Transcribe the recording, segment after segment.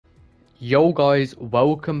Yo guys,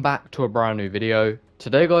 welcome back to a brand new video.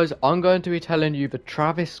 Today guys, I'm going to be telling you the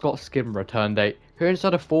Travis Scott skin return date here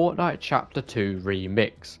inside of Fortnite Chapter 2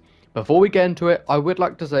 Remix. Before we get into it, I would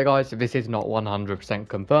like to say guys, this is not 100%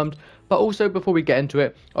 confirmed, but also before we get into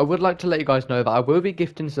it, I would like to let you guys know that I will be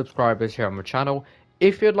gifting subscribers here on the channel.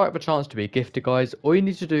 If you'd like the chance to be gifted guys, all you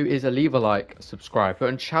need to do is leave a like, subscribe, put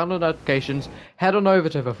on channel notifications, head on over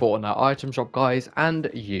to the Fortnite item shop guys and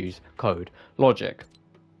use code LOGIC.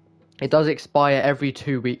 It does expire every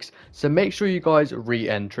 2 weeks, so make sure you guys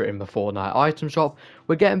re-enter it in the Fortnite item shop.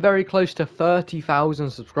 We're getting very close to 30,000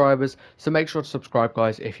 subscribers, so make sure to subscribe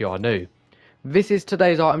guys if you are new. This is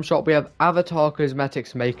today's item shop. We have Avatar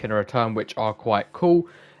Cosmetics making a return, which are quite cool.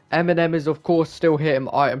 Eminem is of course still here in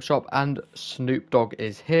the item shop, and Snoop Dogg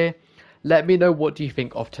is here. Let me know what do you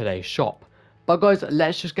think of today's shop. But guys,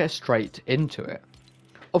 let's just get straight into it.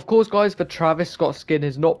 Of course guys, the Travis Scott skin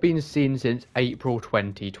has not been seen since April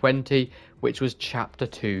 2020, which was Chapter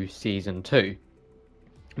 2 Season 2.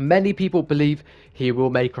 Many people believe he will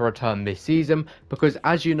make a return this season because,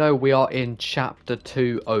 as you know, we are in Chapter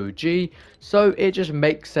 2 OG, so it just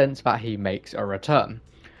makes sense that he makes a return.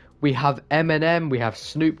 We have Eminem, we have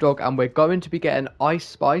Snoop Dogg, and we're going to be getting Ice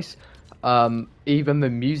Spice. Even the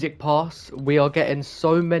music pass, we are getting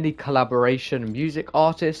so many collaboration music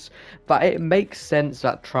artists that it makes sense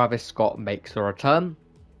that Travis Scott makes a return.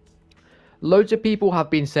 Loads of people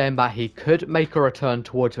have been saying that he could make a return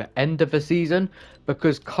towards the end of the season,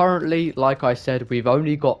 because currently, like I said, we've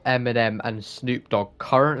only got Eminem and Snoop Dogg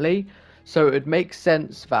currently. So it makes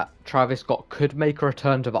sense that Travis Scott could make a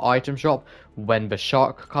return to the item shop when the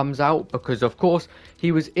shark comes out, because of course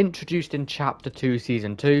he was introduced in Chapter 2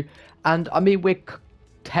 Season 2, and I mean we're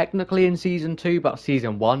technically in Season 2 but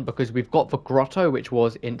Season 1, because we've got the grotto which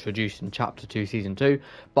was introduced in Chapter 2 Season 2,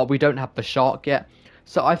 but we don't have the shark yet.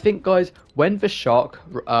 So I think guys, when the shark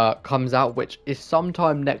comes out, which is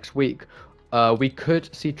sometime next week, we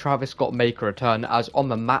could see Travis Scott make a return, as on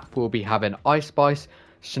the map we'll be having Ice Spice,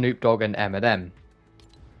 Snoop Dogg and Eminem.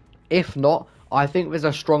 If not, I think there's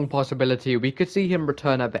a strong possibility we could see him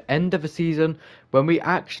return at the end of the season when we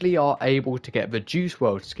actually are able to get the Juice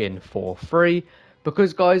WRLD skin for free.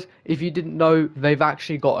 Because guys, if you didn't know, they've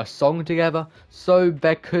actually got a song together, so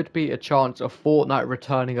there could be a chance of Fortnite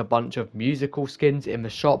returning a bunch of musical skins in the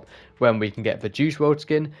shop when we can get the Juice WRLD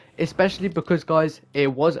skin. Especially because guys,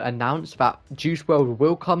 it was announced that Juice WRLD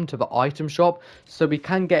will come to the item shop, so we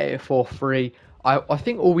can get it for free. I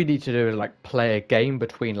think all we need to do is like play a game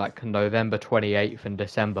between like November 28th and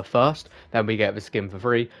December 1st, then we get the skin for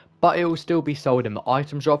free, but it will still be sold in the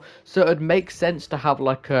item shop, so it would make sense to have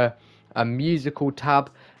like a musical tab,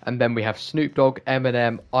 and then we have Snoop Dogg,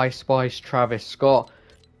 Eminem, Ice Spice, Travis Scott,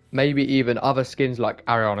 maybe even other skins like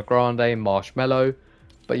Ariana Grande, Marshmello.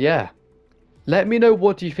 But yeah, let me know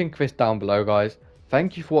what do you think of this down below guys.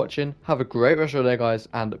 Thank you for watching, have a great rest of the day guys,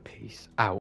 and peace out.